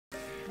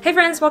Hey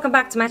friends, welcome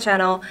back to my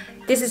channel.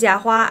 This is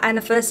Yahua. I'm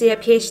a first-year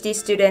PhD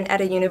student at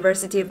the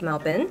University of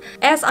Melbourne.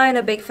 As I'm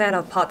a big fan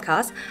of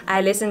podcasts,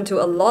 I listen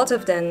to a lot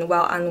of them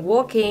while I'm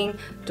walking,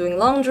 doing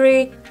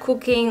laundry,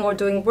 cooking, or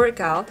doing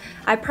workout.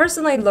 I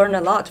personally learn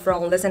a lot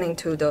from listening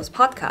to those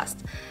podcasts.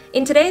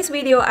 In today's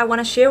video, I want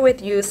to share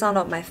with you some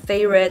of my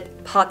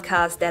favorite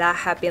podcasts that I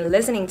have been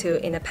listening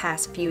to in the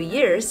past few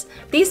years.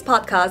 These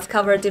podcasts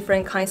cover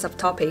different kinds of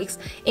topics,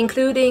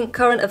 including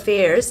current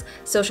affairs,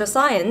 social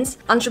science,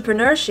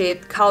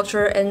 entrepreneurship,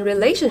 culture, and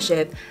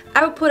relationship.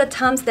 I will put a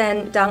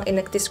timestamp down in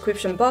the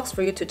description box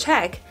for you to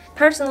check.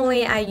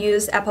 Personally, I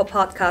use Apple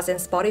Podcasts and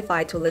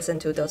Spotify to listen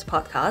to those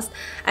podcasts.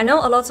 I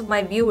know a lot of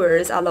my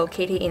viewers are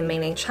located in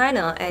mainland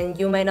China, and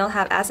you may not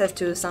have access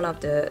to some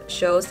of the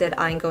shows that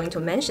I'm going to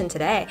mention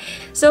today.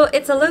 So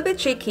it's a little bit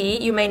tricky.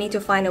 You may need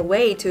to find a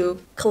way to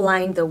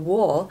climb the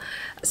wall.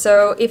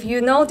 So if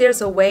you know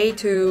there's a way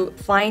to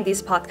find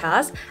this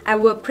podcast, I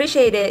would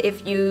appreciate it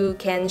if you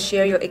can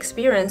share your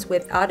experience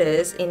with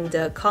others in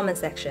the comment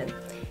section.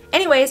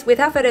 Anyways,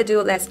 without further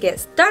ado, let's get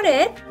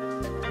started.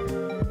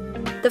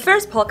 The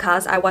first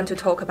podcast I want to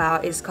talk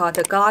about is called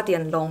The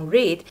Guardian Long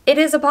Read. It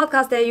is a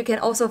podcast that you can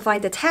also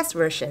find the text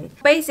version.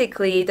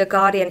 Basically, The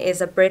Guardian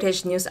is a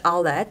British news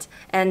outlet,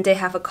 and they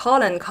have a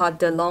column called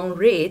The Long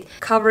Read,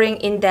 covering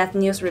in-depth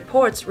news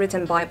reports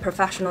written by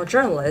professional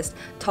journalists,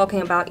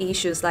 talking about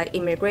issues like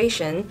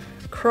immigration,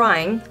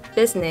 crime,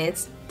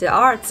 business, the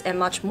arts, and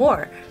much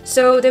more.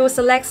 So they will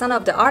select some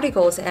of the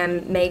articles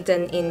and make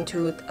them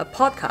into a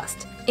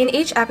podcast. In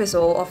each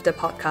episode of the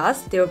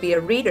podcast, there will be a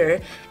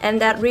reader, and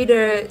that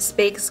reader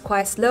speaks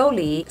quite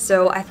slowly,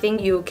 so I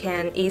think you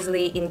can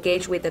easily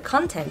engage with the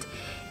content.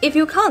 If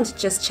you can't,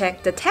 just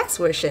check the text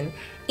version.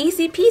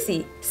 Easy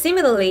peasy.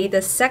 Similarly,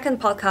 the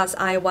second podcast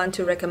I want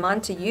to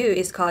recommend to you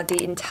is called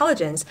The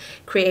Intelligence,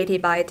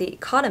 created by The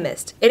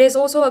Economist. It is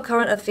also a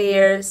current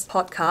affairs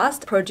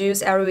podcast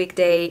produced every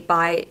weekday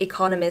by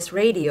Economist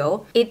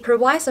Radio. It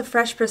provides a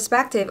fresh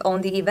perspective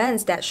on the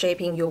events that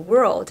shaping your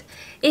world.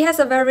 It has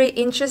a very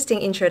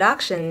interesting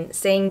introduction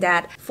saying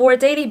that for a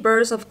daily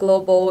burst of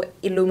global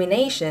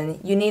illumination,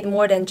 you need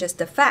more than just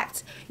the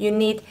facts. You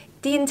need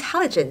the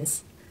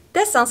intelligence.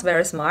 That sounds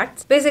very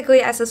smart.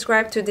 Basically, I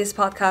subscribe to this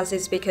podcast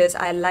is because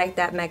I like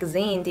that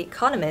magazine, The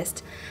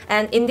Economist.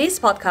 And in this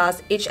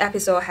podcast, each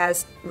episode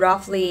has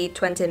roughly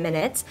 20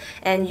 minutes,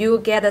 and you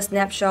get a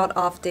snapshot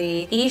of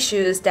the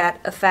issues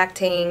that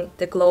affecting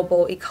the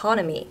global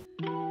economy.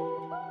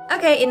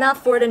 Okay,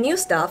 enough for the new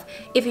stuff.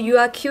 If you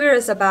are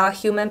curious about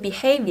human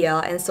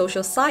behavior and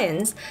social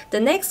science, the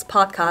next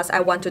podcast I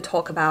want to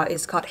talk about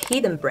is called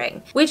Hidden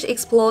Brain, which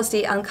explores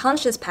the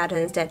unconscious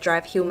patterns that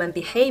drive human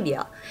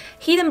behavior.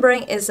 Hidden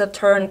Brain is a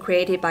term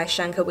created by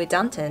Shankar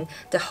Vedantam,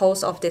 the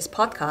host of this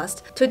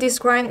podcast, to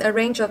describe a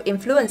range of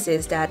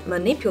influences that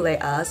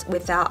manipulate us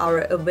without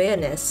our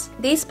awareness.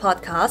 This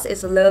podcast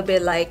is a little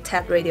bit like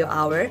TED Radio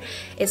Hour.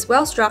 It's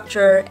well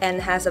structured and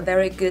has a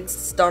very good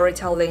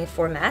storytelling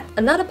format.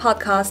 Another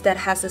podcast that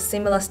has a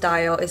similar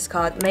style is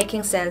called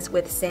Making Sense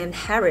with Sam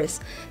Harris.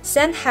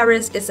 Sam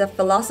Harris is a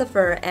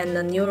philosopher and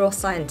a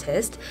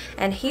neuroscientist,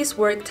 and his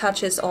work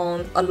touches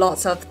on a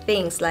lot of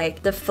things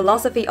like the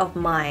philosophy of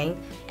mind,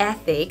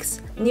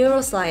 ethics,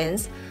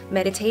 neuroscience,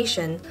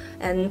 meditation,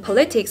 and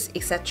politics,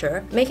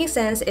 etc. Making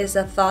Sense is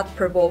a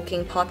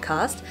thought-provoking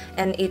podcast,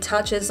 and it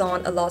touches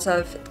on a lot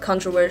of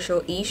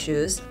controversial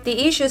issues.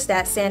 The issues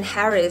that Sam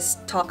Harris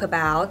talk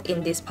about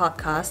in this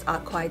podcast are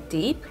quite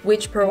deep,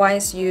 which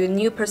provides you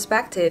new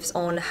perspectives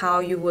on how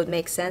you would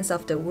make sense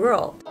of the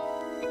world.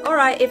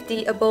 Alright, if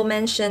the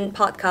above-mentioned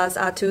podcasts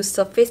are too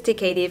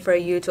sophisticated for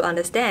you to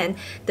understand,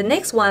 the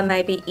next one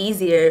might be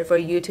easier for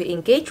you to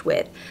engage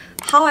with.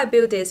 How I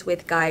Built This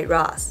with Guy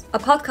Raz, a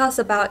podcast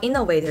about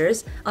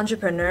innovators,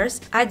 entrepreneurs,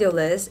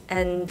 idealists,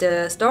 and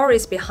the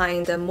stories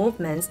behind the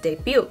movements they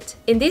built.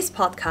 In this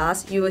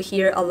podcast, you will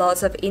hear a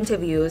lot of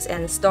interviews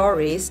and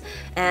stories,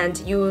 and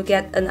you will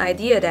get an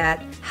idea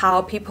that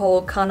how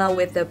people come up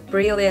with a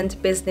brilliant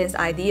business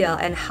idea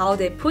and how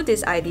they put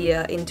this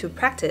idea into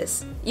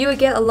practice. You will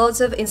get a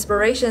lot of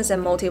inspirations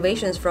and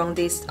motivations from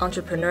these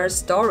entrepreneur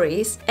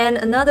stories. And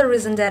another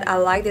reason that I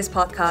like this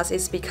podcast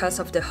is because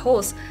of the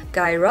host,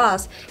 Guy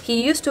Raz.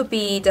 He used to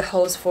be the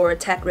host for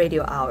TED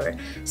Radio Hour,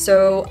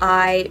 so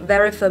I'm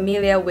very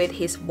familiar with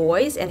his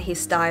voice and his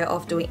style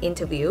of doing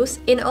interviews.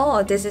 In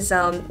all, this is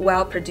a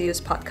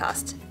well-produced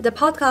podcast. The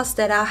podcasts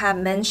that I have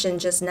mentioned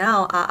just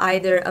now are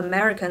either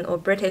American or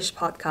British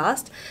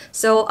podcasts,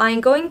 so I'm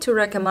going to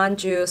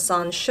recommend you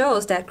some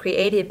shows that are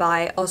created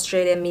by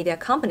Australian media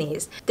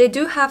companies. They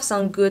do have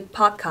some good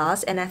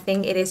podcasts, and I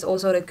think it is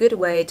also a good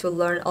way to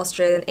learn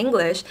Australian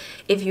English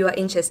if you are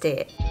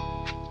interested.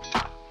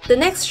 The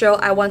next show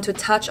I want to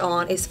touch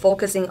on is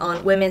focusing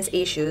on women's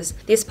issues.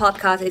 This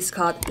podcast is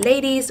called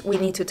Ladies, We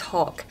Need to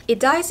Talk. It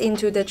dives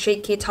into the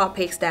tricky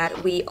topics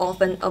that we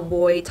often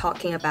avoid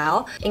talking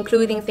about,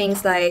 including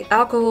things like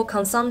alcohol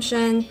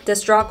consumption, the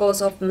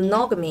struggles of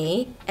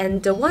monogamy,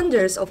 and the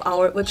wonders of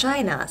our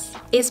vaginas.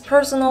 It's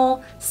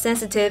personal,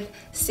 sensitive,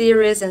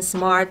 serious, and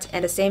smart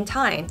at the same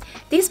time.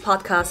 This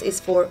podcast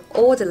is for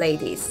all the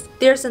ladies.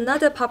 There's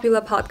another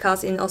popular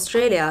podcast in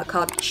Australia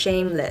called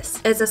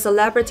Shameless. It's a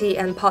celebrity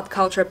and pop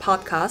culture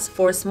podcast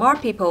for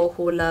smart people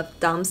who love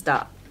dumb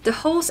stuff. The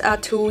hosts are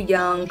two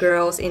young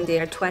girls in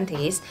their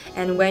 20s,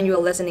 and when you're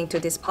listening to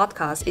this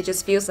podcast, it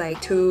just feels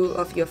like two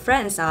of your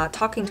friends are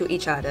talking to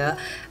each other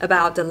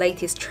about the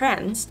latest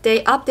trends.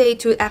 They update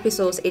 2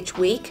 episodes each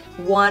week.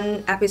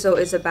 One episode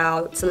is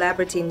about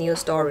celebrity news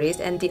stories,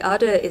 and the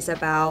other is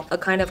about a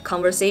kind of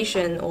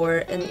conversation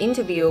or an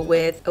interview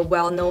with a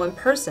well-known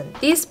person.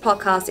 This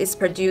podcast is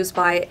produced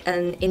by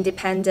an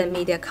independent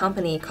media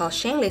company called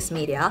Shameless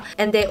Media,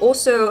 and they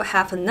also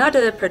have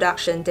another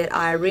production that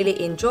I really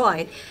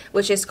enjoyed,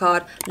 which is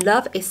called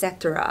Love,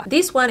 Etc.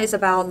 This one is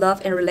about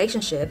love and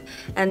relationship,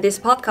 and this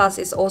podcast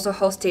is also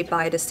hosted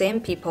by the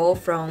same people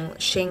from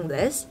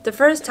Shameless. The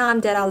first time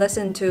that I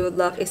listened to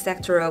Love,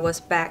 Etc. was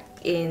back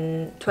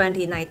in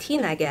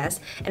 2019, I guess,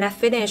 and I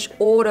finished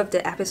all of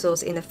the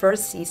episodes in the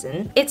first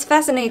season. It's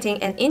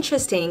fascinating and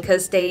interesting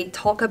because they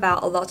talk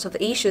about a lot of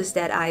issues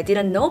that I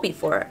didn't know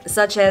before,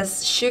 such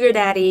as sugar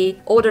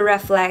daddy, all the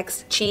red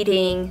flags,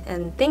 cheating,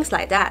 and things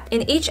like that.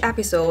 In each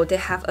episode, they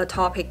have a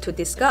topic to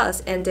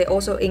discuss, and they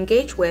also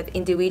engage with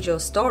individual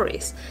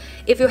stories.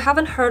 If you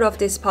haven't heard of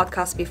this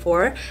podcast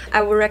before,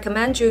 I would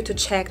recommend you to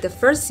check the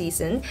first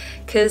season,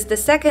 because the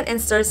second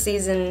and third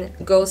season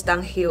goes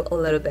downhill a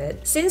little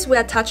bit. Since we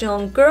are touching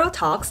on girl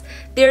talks,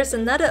 there's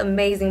another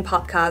amazing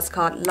podcast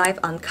called Life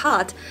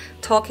Uncut,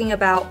 talking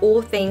about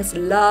all things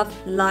love,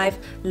 life,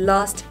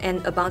 lust,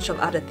 and a bunch of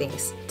other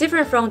things.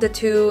 Different from the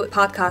 2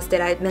 podcasts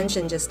that I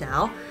mentioned just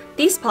now,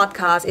 this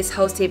podcast is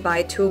hosted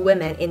by 2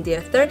 women in their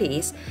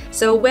 30s,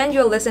 so when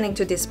you're listening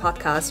to this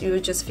podcast, you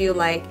just feel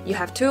like you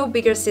have 2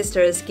 bigger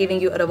sisters giving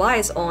you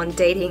advice on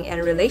dating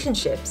and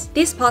relationships.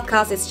 This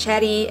podcast is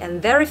chatty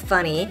and very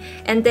funny,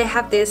 and they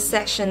have this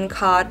section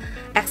called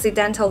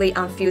Accidentally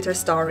Unfiltered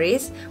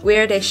Stories,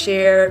 where they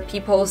share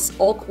people's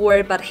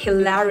awkward but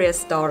hilarious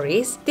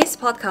stories. This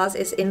podcast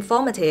is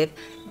informative,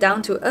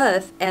 down to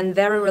earth, and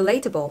very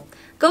relatable.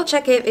 Go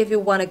check it if you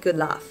want a good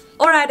laugh.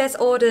 Alright, that's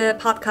all the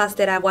podcasts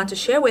that I want to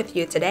share with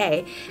you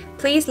today.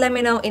 Please let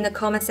me know in the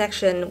comment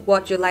section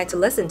what you'd like to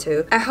listen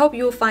to. I hope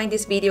you find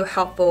this video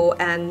helpful,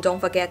 and don't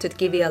forget to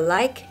give it a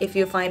like if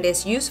you find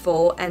this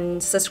useful,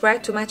 and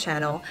subscribe to my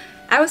channel.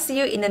 I will see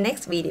you in the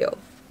next video.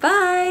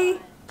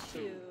 Bye!